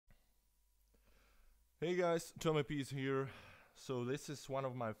Hey guys, Tommy Peace here. So this is one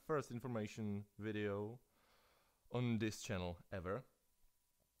of my first information video on this channel ever.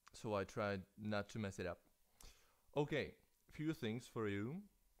 So I tried not to mess it up. Okay, few things for you.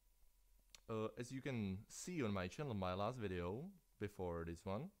 As you can see on my channel, my last video before this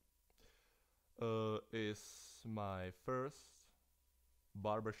one is my first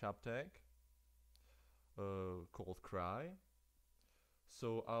barbershop tag called Cry.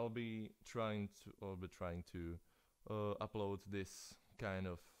 So I'll be trying to upload this kind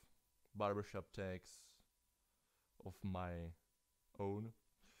of barbershop tags of my own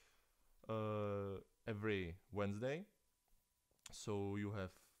every Wednesday. So you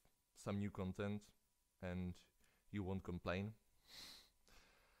have some new content and you won't complain.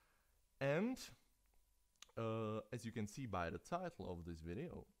 And as you can see by the title of this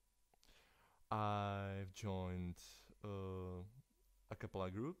video, I've joined a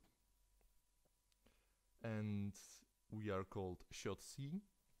cappella group and we are called Shot C.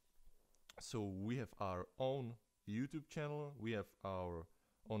 So we have our own YouTube channel, we have our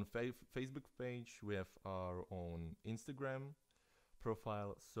own Facebook page, we have our own Instagram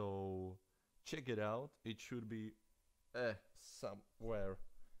profile, so check it out. It should be somewhere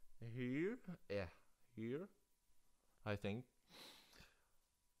here, here I think.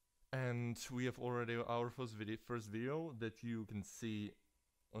 And we have already our first video that you can see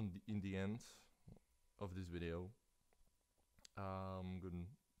in the end of this video. I'm gonna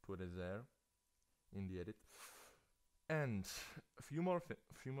put it there in the edit. And a few more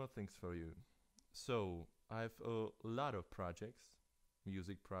things for you. So I have a lot of projects,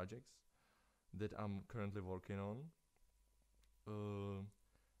 music projects, that I'm currently working on.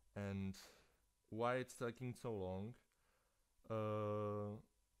 And why it's taking so long?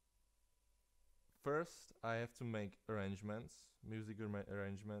 First, I have to make arrangements, music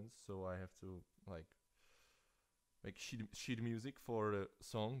arrangements. So I have to make sheet music for the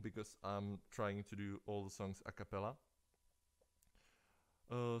song because I'm trying to do all the songs a cappella.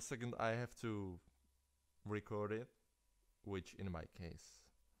 Second, I have to record it, which in my case,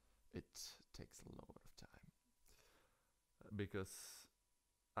 it takes a lot of time because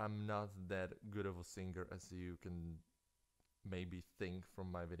I'm not that good of a singer as you can maybe think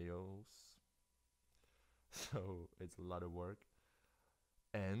from my videos. So it's a lot of work.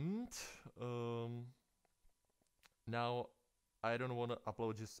 And now I don't want to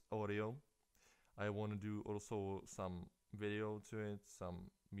upload just audio. I want to do also some video to it,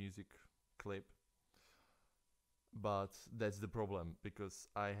 some music clip. But that's the problem because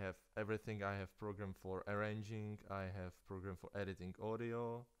I have everything. I have program for arranging, I have program for editing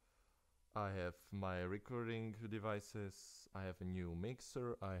audio, I have my recording devices, I have a new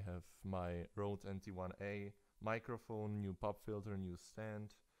mixer, I have my Rode NT1A microphone, new pop filter, new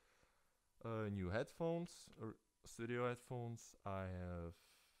stand, new headphones, or studio headphones. I have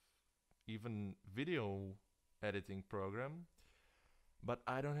even video editing program, but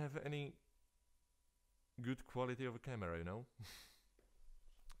I don't have any good quality of a camera, you know.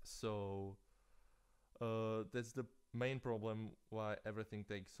 So that's the main problem why everything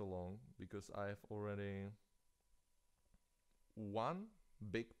takes so long, because I have already one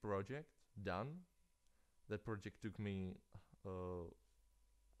big project done. That project took me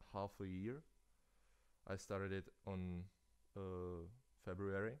half a year. I started it on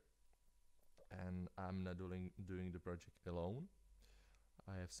February, and I'm not doing the project alone.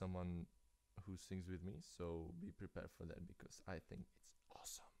 I have someone who sings with me, so be prepared for that because I think it's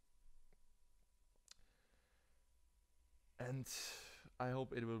awesome. And I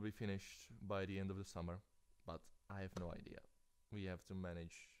hope it will be finished by the end of the summer, but I have no idea. We have to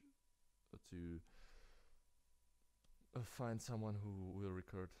manage to find someone who will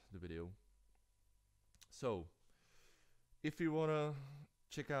record the video. So if you wanna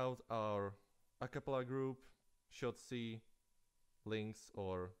check out our a cappella group, Shot C, links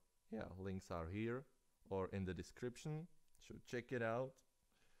are here or in the description, so check it out.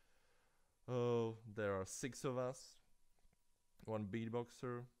 There are 6 of us, 1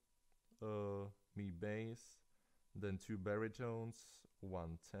 beatboxer, me bass, then 2 baritones,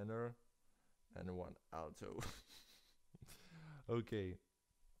 1 tenor, and 1 alto. Okay,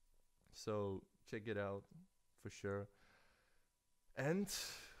 so check it out for sure. And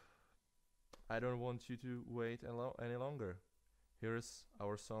I don't want you to wait any longer. Here's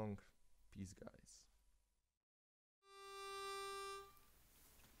our song. Peace, guys.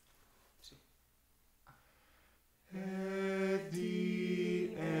 At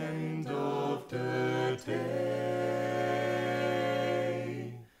the end of the day,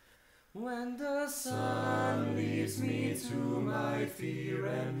 when the sun leaves me to my fear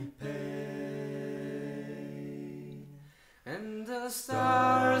and pain,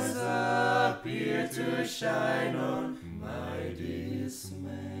 stars appear to shine on my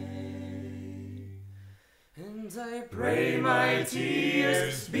dismay. And I pray my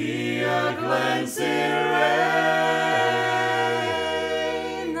tears be a glancing rain.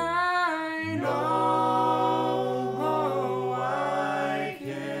 I know I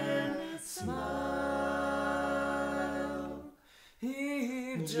can smile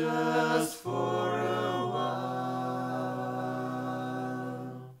if just